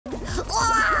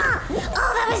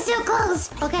close!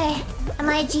 Okay, am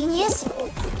I a genius?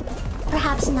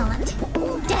 Perhaps not.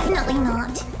 Definitely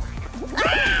not.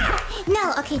 Ah!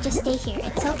 No, okay, just stay here.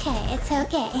 It's okay, it's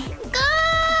okay. Go!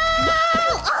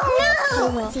 Oh no!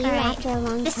 We will see you after a long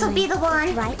time. This will be the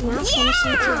one. Right now,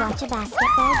 finishing to watch a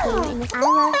basketball game in this. I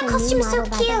love that the new costume's so model,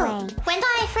 by the way. cute. When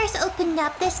I first opened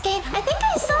up this game, I think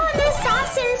I saw an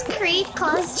Assassin's Creed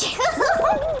costume.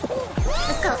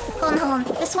 Let's go. Hold on.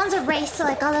 This one's a race, so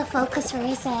I gotta focus for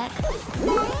a sec.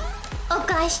 Oh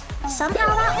gosh, somehow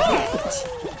that worked.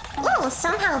 Oh,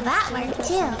 somehow that worked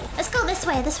too. Let's go this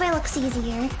way. This way looks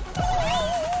easier.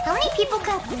 How many people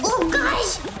can... Oh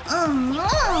gosh! Oh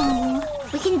no!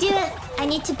 We can do it. I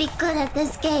need to be good at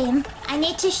this game. I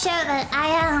need to show that I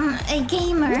am a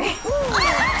gamer. I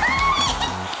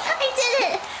did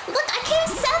it! Look, I came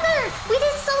 7th! We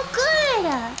did so good!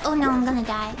 Oh no, I'm gonna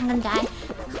die. I'm gonna die.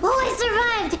 Oh, I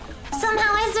survived!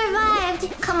 Somehow I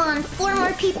survived! Come on, 4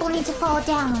 more people need to fall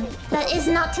down. That is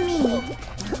not me.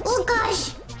 Oh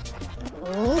gosh!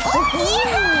 Oh,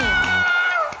 yeah!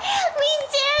 We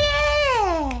did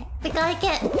it! We gotta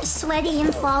get sweaty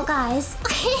in Fall Guys.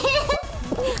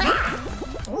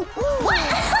 What?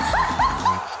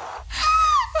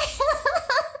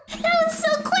 That was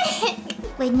so quick!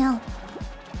 Wait, no.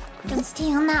 Don't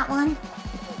stay on that one.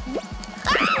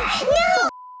 Ah, no!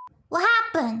 What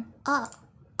happened?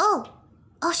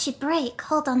 Oh, she break.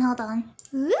 Hold on.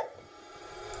 Whoop.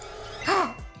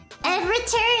 Ah, I've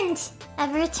returned.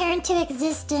 I've returned to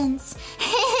existence.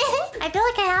 I feel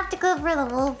like I have to go for the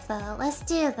wolf though. Let's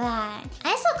do that. I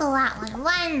guess I'll go that one.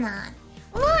 Why not?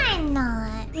 Why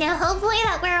not? Now hopefully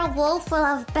that we're a wolf will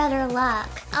have better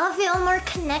luck. I'll feel more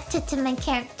connected to my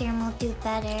character and will do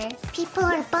better. People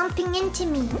are bumping into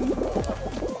me.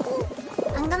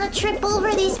 I'm gonna trip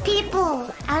over these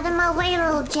people. Out of my way,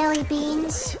 little jelly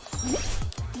beans.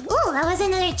 Ooh, that was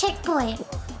another checkpoint.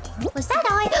 Was that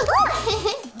all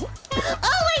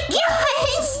Oh my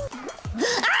gosh!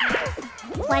 Ah!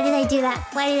 Why did I do that?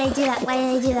 Why did I do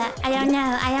that? I don't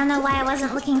know. I don't know why I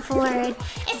wasn't looking forward.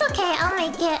 It's okay, I'll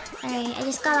make it. Alright, I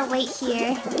just gotta wait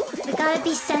here. We gotta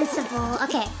be sensible.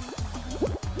 Okay.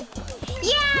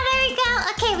 Yeah, there we go!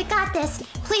 Okay, we got this.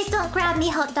 Please don't grab me,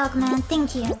 hot dog man.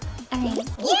 Thank you. Alright.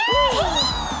 Yay!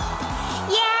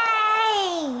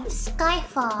 Yay!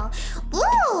 Skyfall.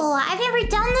 Ooh, I've never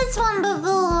done this one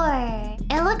before.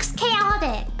 It looks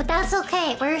chaotic, but that's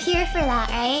okay. We're here for that,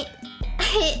 right?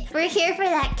 We're here for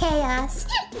that chaos.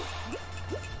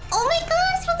 Oh my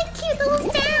gosh, what a cute little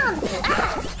sound!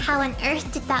 Ah! How on earth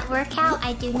did that work out?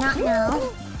 I do not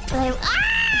know. But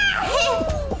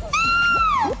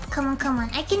Come on.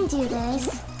 I can do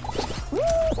this.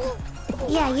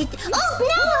 Yeah, you... Oh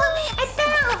no! I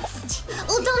bounced!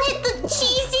 Oh, don't hit the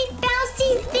cheesy,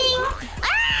 bouncy thing! Ah!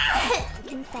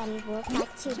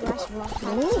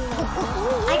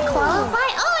 I qualify?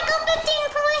 Oh, I got 15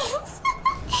 points!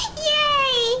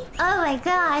 Yay! Oh my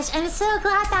gosh, I'm so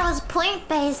glad that was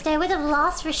point-based. I would have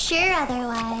lost for sure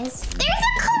otherwise. There's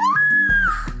a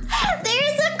koala!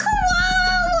 There's a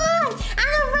koala!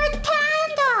 And a red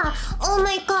panda! Oh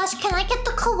my gosh, can I get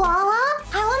the koala?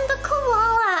 I want the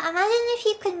koala. Imagine if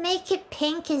you could make it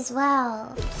pink as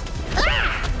well.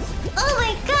 Ah! Oh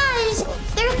my gosh!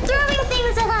 They're throwing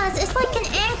things at us! It's like an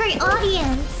angry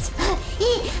audience!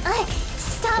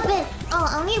 Stop it! Oh,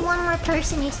 only one more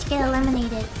person needs to get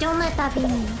eliminated. Don't let that be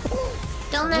me.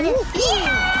 Don't let it...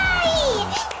 Yay!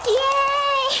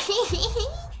 Yay!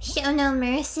 Show no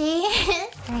mercy.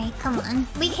 Alright, come on.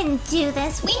 We can do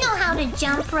this. We know how to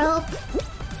jump rope.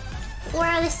 4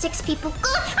 out of 6 people... Go!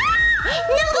 Ah!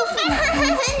 No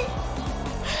fan!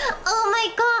 Oh my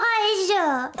gosh!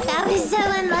 That was so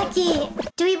unlucky.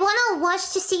 Do we want to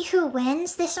watch to see who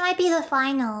wins? This might be the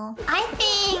final. I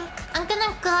think I'm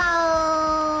gonna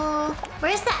go...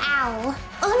 Where's the owl?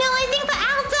 Oh no, I think the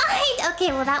owl died!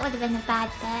 Okay, well that would have been a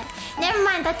bad bet. Never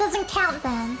mind, that doesn't count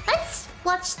then. Let's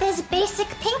watch this basic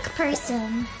pink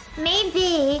person.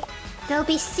 Maybe they'll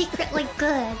be secretly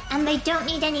good and they don't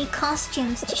need any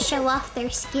costumes to show off their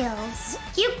skills.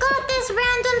 You got this,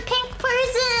 random pink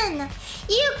person!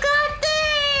 You got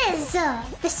this!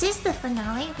 This is the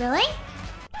finale, really?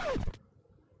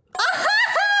 Oh!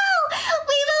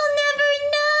 We will never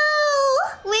know!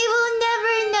 We will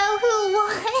never know who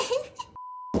won!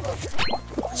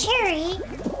 Cherry,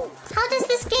 how does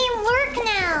this game work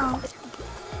now?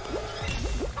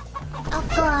 Oh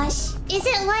gosh. Is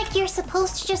it like you're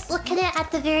supposed to just look at it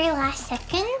at the very last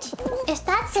second? If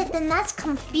that's it, then that's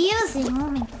confusing. Oh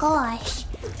my gosh.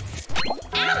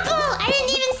 Apple! I didn't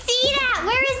even see that!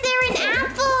 Where is there an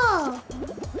apple?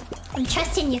 I'm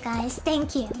trusting you guys.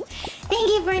 Thank you. Thank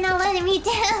you for not letting me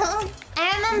down.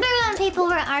 I remember when people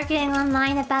were arguing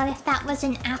online about if that was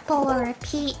an apple or a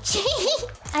peach.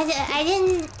 I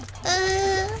didn't...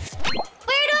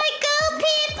 Where do I go,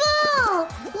 people?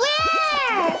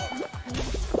 Where?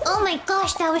 Oh my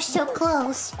gosh, that was so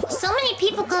close. So many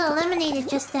people got eliminated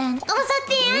just then. Oh, was that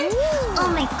the end? Oh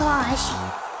my gosh.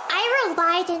 I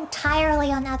relied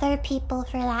entirely on other people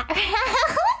for that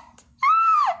round.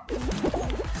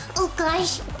 Oh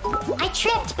gosh. I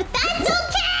tripped, but that's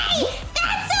okay!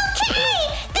 That's okay!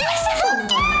 That's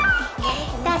okay!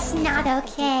 That's not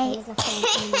okay.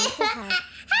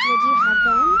 Would you have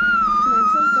them?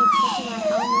 Monthly gigs that I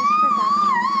almost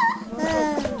forgot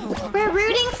them. We're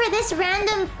rooting for this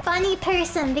random funny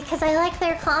person because I like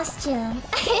their costume.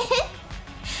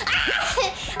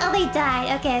 Oh, they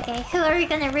died. Okay. Who are we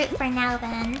gonna root for now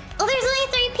then? Oh, there's only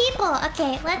 3 people.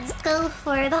 Okay, let's go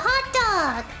for the hot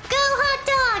dog. Go, hot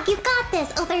dog! You got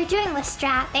this. Oh, they're doing the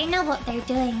strat. They know what they're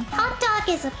doing. Hot dog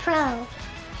is a pro.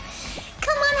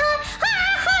 Come on, hot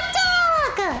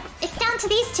dog! It's down to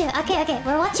these 2. Okay.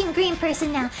 We're watching green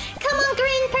person now. Come on,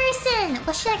 green person!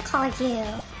 What should I call you?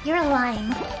 You're a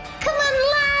lime. Come on,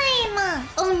 lime!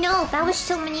 Oh no, that was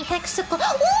so many hexacle.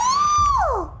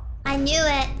 Woo! I knew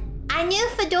it. I knew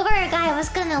Fedora guy was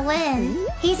gonna win.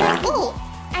 He's like, oh,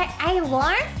 I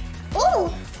won? Oh,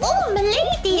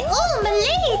 milady! Oh,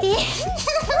 milady!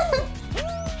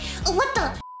 Oh, what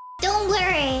the? Don't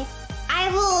worry. I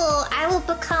will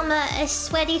become a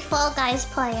sweaty Fall Guys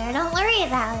player. Don't worry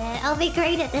about it. I'll be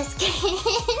great at this game.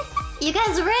 You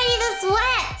guys ready to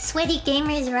sweat? Sweaty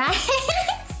gamers, right?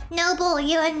 Noble,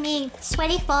 you and me,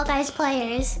 sweaty Fall Guys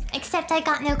players. Except I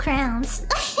got no crowns.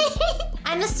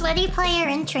 I'm a sweaty player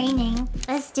in training.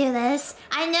 Let's do this.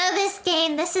 I know this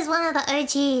game. This is one of the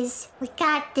OGs. We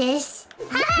got this.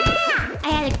 Ha! I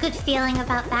had a good feeling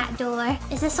about that door.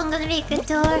 Is this one gonna be a good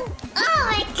door? Oh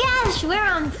my gosh, we're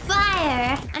on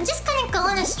fire. I'm just gonna go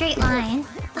in a straight line.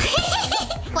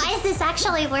 Why is this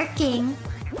actually working?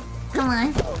 Come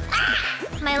on. Ah!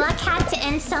 My luck had to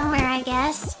end somewhere, I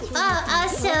guess. Oh,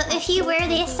 so if you wear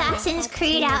the Assassin's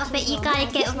Creed outfit, you gotta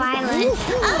get violent.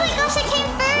 Oh my gosh, I came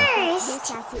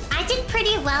first! I did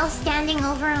pretty well standing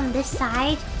over on this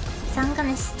side. So I'm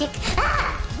gonna stick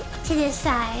to this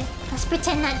side. Let's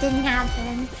pretend that didn't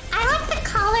happen. I like the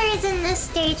colors in this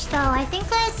stage though. I think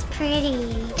that's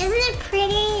pretty. Isn't it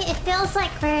pretty? It feels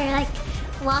like we're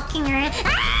walking around.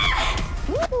 Ah!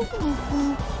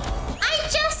 I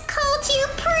just called you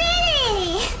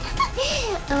pretty!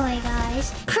 Oh my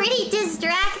gosh. Pretty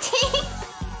distracting.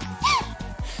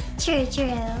 True.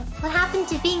 What happened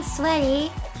to being sweaty?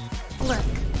 Look,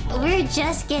 we're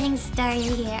just getting started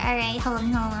here. Alright, hold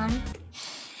on.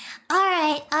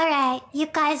 Alright. You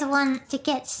guys want to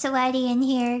get sweaty in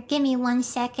here. Give me 1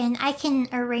 second. I can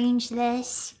arrange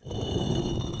this.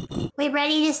 We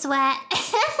ready to sweat?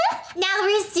 Now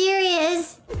we're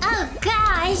serious. Oh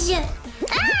gosh.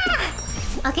 Ah!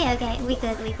 Okay. We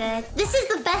good. This is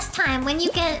the best time when you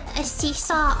get a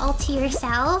seesaw all to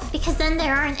yourself, because then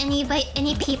there aren't any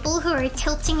people who are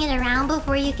tilting it around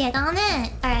before you get on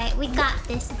it. Alright, we got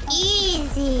this.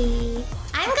 Easy.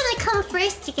 I'm gonna come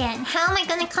first again. How am I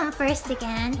gonna come first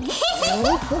again? Maybe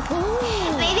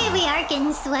we are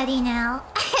getting sweaty now.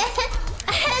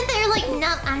 They're like,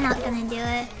 no, I'm not gonna do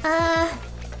it. Oh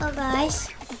gosh.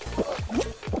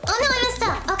 Oh no, I messed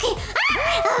up. Okay.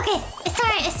 Ah! Okay. It's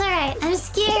alright. I'm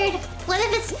scared. What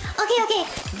if it's... Okay.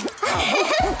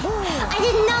 I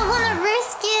did not want to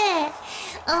risk it.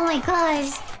 Oh my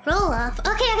gosh. Roll off.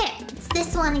 Okay. It's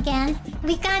this one again.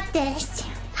 We got this.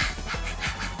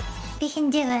 We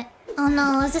can do it. Oh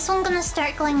no, is this one gonna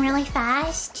start going really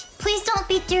fast? Please don't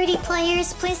be dirty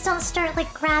players. Please don't start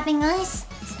grabbing us.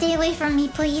 Stay away from me,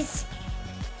 please.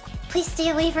 Please stay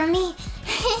away from me.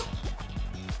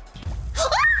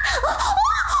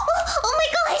 Oh my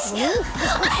gosh!